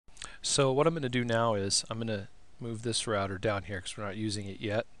So what I'm going to do now is I'm going to move this router down here because we're not using it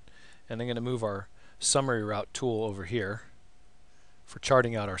yet, and I'm going to move our summary route tool over here for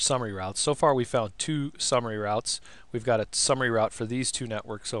charting out our summary routes. So far we found two summary routes. We've got a summary route for these two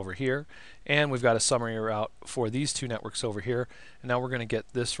networks over here, and we've got a summary route for these two networks over here, and now we're going to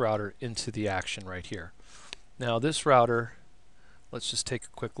get this router into the action right here. Now this router, let's just take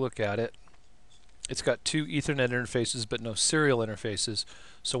a quick look at it. It's got two Ethernet interfaces but no serial interfaces.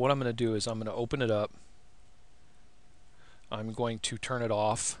 So what I'm going to do is I'm going to open it up. I'm going to turn it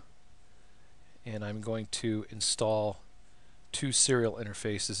off, and I'm going to install two serial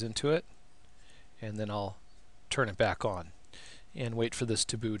interfaces into it, and then I'll turn it back on and wait for this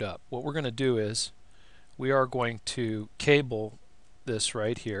to boot up. What we're going to do is we are going to cable this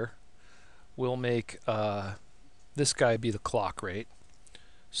right here. We'll make this guy be the clock rate.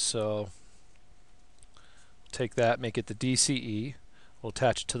 So take that, make it the DCE. We'll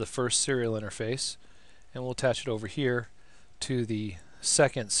attach it to the first serial interface, and we'll attach it over here to the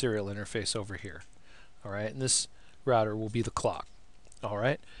second serial interface over here. Alright, and this router will be the clock.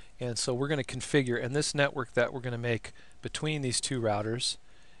 Alright, and so we're going to configure, and this network that we're going to make between these two routers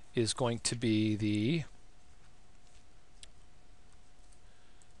is going to be the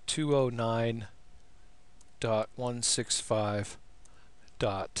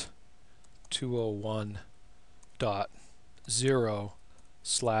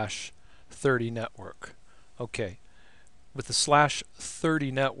network. Okay, with the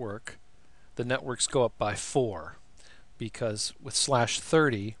 /30 network, the networks go up by 4, because with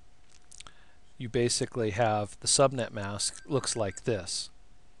 /30 you basically have the subnet mask looks like this: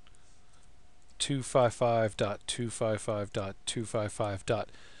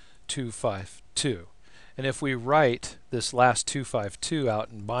 255.255.255.252. And if we write this last 252 out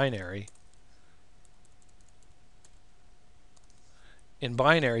in binary,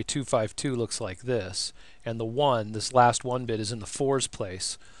 252 looks like this, and the 1, this last 1 bit, is in the 4's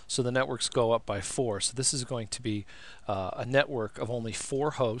place, so the networks go up by 4. So this is going to be a network of only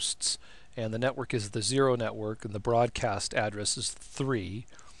 4 hosts, and the network is the 0 network, and the broadcast address is 3,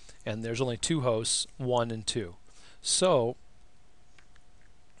 and there's only 2 hosts, 1 and 2. So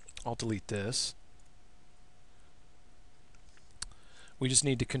I'll delete this. We just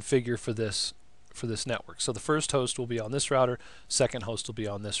need to configure for this network. So the first host will be on this router, second host will be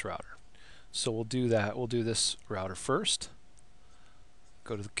on this router. So we'll do that. We'll do this router first.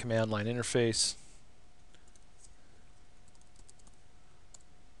 Go to the command line interface.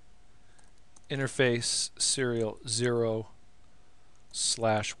 Interface serial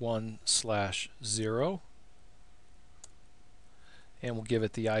 0/1/0, and we'll give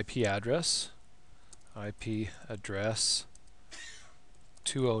it the IP address. IP address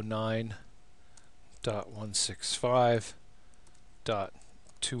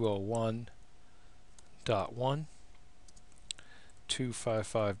 209.165.201.1,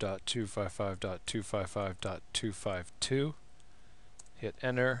 255.255.255.252. Hit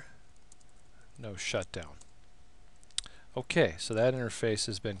enter. No shutdown. Okay, so that interface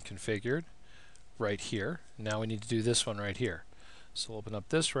has been configured right here. Now we need to do this one right here. So we'll open up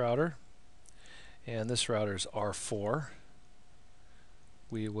this router, and this router is R4.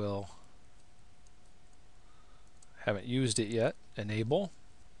 We will, haven't used it yet, enable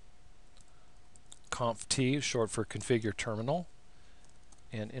conf T, short for configure terminal,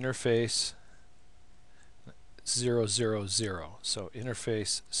 and interface 000. So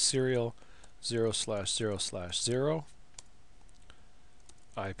interface serial 0/0/0,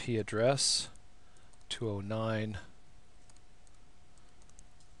 IP address 209.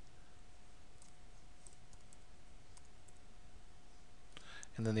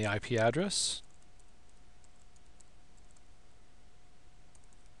 And then the IP address.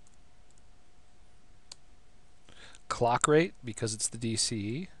 Clock rate, because it's the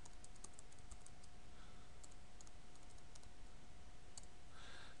DCE.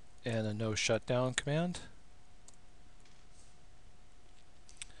 And a no shutdown command.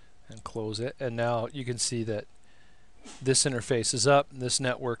 And close it. And now you can see that this interface is up, and this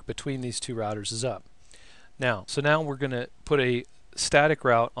network between these two routers is up. Now, so now we're going to put a static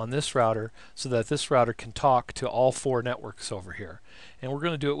route on this router so that this router can talk to all 4 networks over here. And we're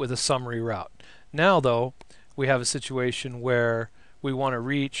going to do it with a summary route. Now though, we have a situation where we want to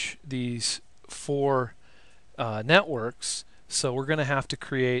reach these 4 networks, so we're going to have to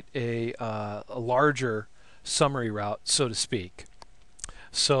create a larger summary route, so to speak.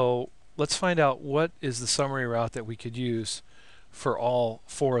 So let's find out what is the summary route that we could use for all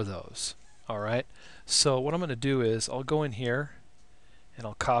 4 of those. Alright, so what I'm going to do is I'll go in here and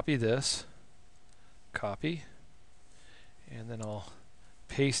I'll copy this, copy, and then I'll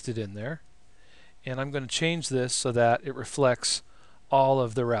paste it in there, and I'm going to change this so that it reflects all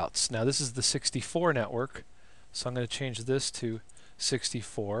of the routes. Now this is the 64 network, so I'm going to change this to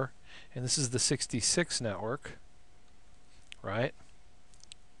 64, and this is the 66 network, right?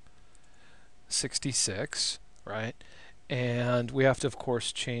 66, right? And we have to, of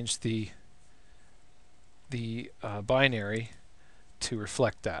course, change the binary to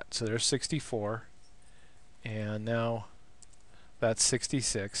reflect that. So there's 64, and now that's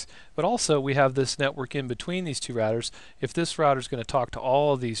 66. But also we have this network in between these two routers. If this router is going to talk to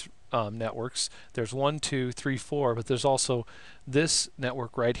all of these networks, there's 1, 2, 3, 4, but there's also this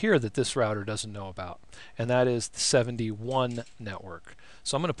network right here that this router doesn't know about, and that is the 71 network.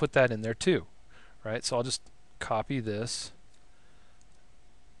 So I'm going to put that in there too, right? So I'll just copy this,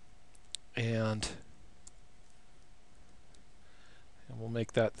 and we'll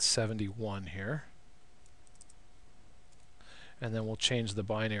make that 71 here. And then we'll change the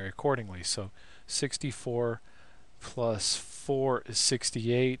binary accordingly. So 64 plus 4 is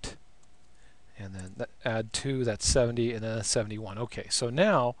 68, and then add 2, that's 70, and then that's 71. Okay, so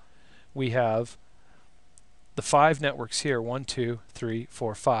now we have the 5 networks here, 1, 2, 3,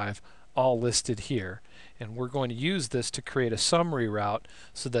 4, 5, all listed here. And we're going to use this to create a summary route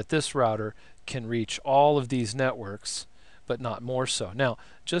so that this router can reach all of these networks, but not more so. Now,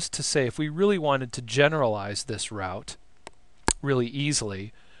 just to say, if we really wanted to generalize this route really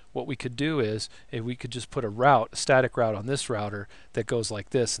easily, what we could do is if we could just put a static route on this router that goes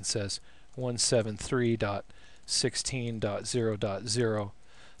like this and says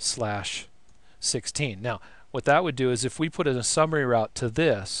 173.16.0.0/16. Now what that would do is if we put in a summary route to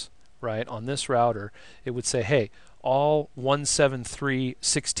this, right, on this router, it would say, hey, all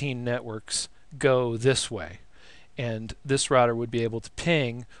 173.16 networks go this way. And this router would be able to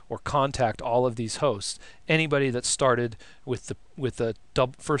ping or contact all of these hosts, anybody that started with the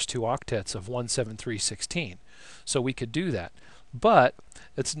first 2 octets of 173.16. So we could do that. But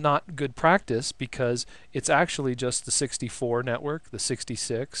it's not good practice because it's actually just the 64 network, the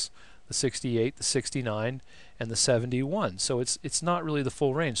 66, the 68, the 69, and the 71. So it's not really the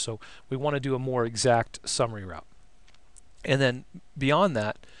full range. So we want to do a more exact summary route. And then beyond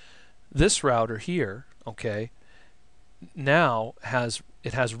that, this router here, okay, now has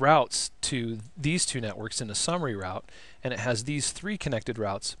routes to these 2 networks in a summary route, and it has these 3 connected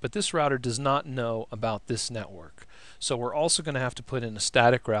routes, but this router does not know about this network. So we're also going to have to put in a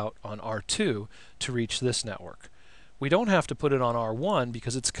static route on R2 to reach this network. We don't have to put it on R1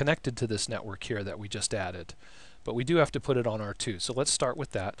 because it's connected to this network here that we just added, but we do have to put it on R2. So let's start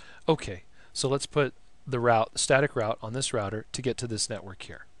with that. Okay, so let's put the static route on this router to get to this network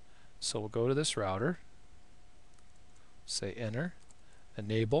here. So we'll go to this router, say enter,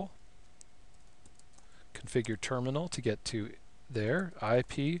 enable, configure terminal to get to there,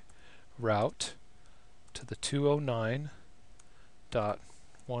 IP route to the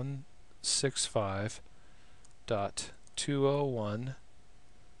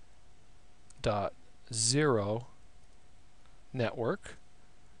network,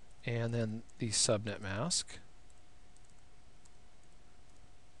 and then the subnet mask.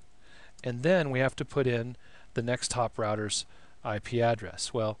 And then we have to put in the next hop router's IP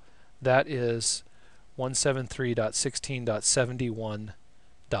address. Well, that is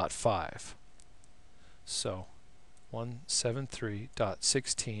 173.16.71.5. So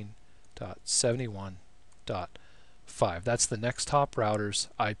 173.16.71.5. That's the next hop router's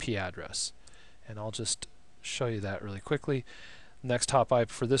IP address. And I'll just show you that really quickly. Next hop IP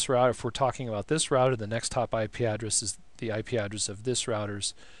for this router, if we're talking about this router, the next hop IP address is the IP address of this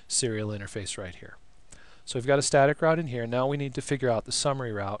router's serial interface right here. So we've got a static route in here. Now we need to figure out the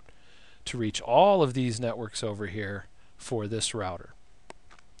summary route to reach all of these networks over here for this router.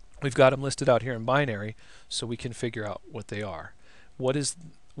 We've got them listed out here in binary, so we can figure out what they are. What do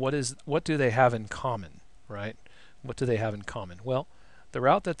they have in common, right? What do they have in common? Well, the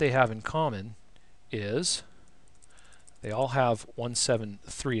route that they have in common is they all have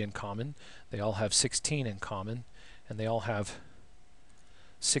 173 in common, they all have 16 in common, and they all have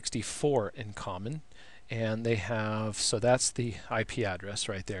 64 in common. And they have, so that's the IP address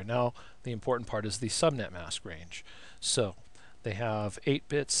right there. Now the important part is the subnet mask range. So they have 8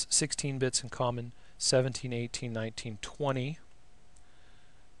 bits, 16 bits in common, 17, 18, 19, 20,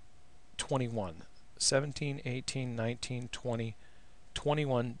 21. 17, 18, 19, 20,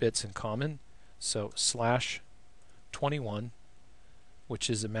 21 bits in common. So /21, which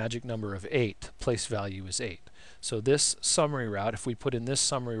is a magic number of 8. Place value is 8. So this summary route, if we put in this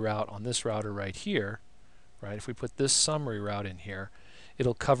summary route on this router right here, right, if we put this summary route in here,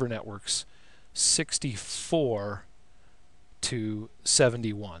 it'll cover networks 64 to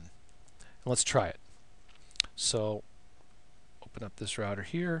 71. And let's try it. So open up this router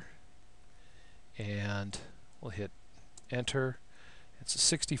here, and we'll hit enter. It's a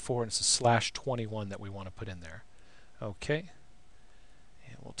 64 and it's a /21 that we want to put in there. Okay,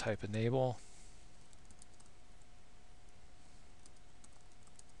 and we'll type enable.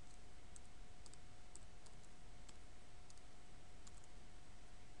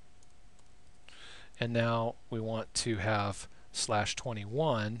 And now we want to have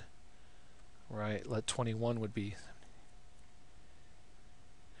 /21, right? Let 21 would be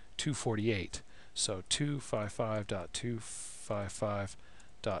 248. So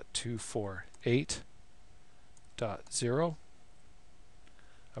 255.255.248.0.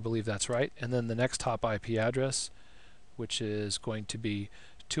 I believe that's right. And then the next hop IP address, which is going to be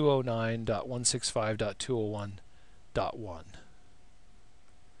 209.165.201.1.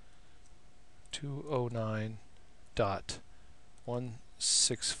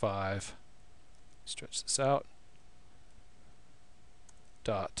 209.165, stretch this out,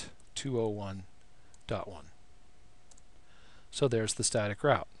 .201.1. So there's the static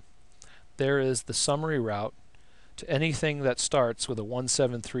route. There is the summary route to anything that starts with a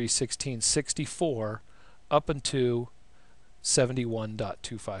 173.16.64 up into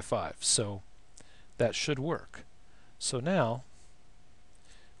 71.255. So that should work. So now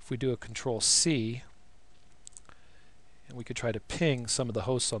if we do a Control C, and we could try to ping some of the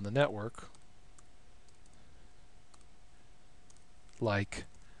hosts on the network, like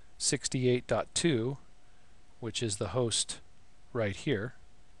 68.2, which is the host right here,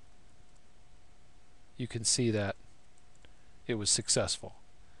 you can see that it was successful,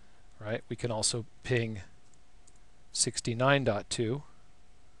 right? We can also ping 69.2,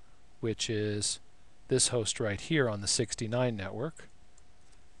 which is this host right here on the 69 network,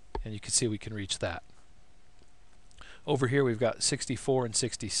 and you can see we can reach that. Over here we've got 64 and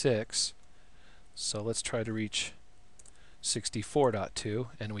 66, so let's try to reach 64.2,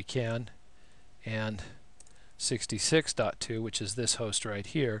 and we can, and 66.2, which is this host right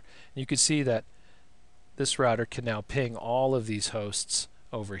here. And you can see that this router can now ping all of these hosts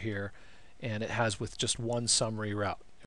over here, and it has with just one summary route.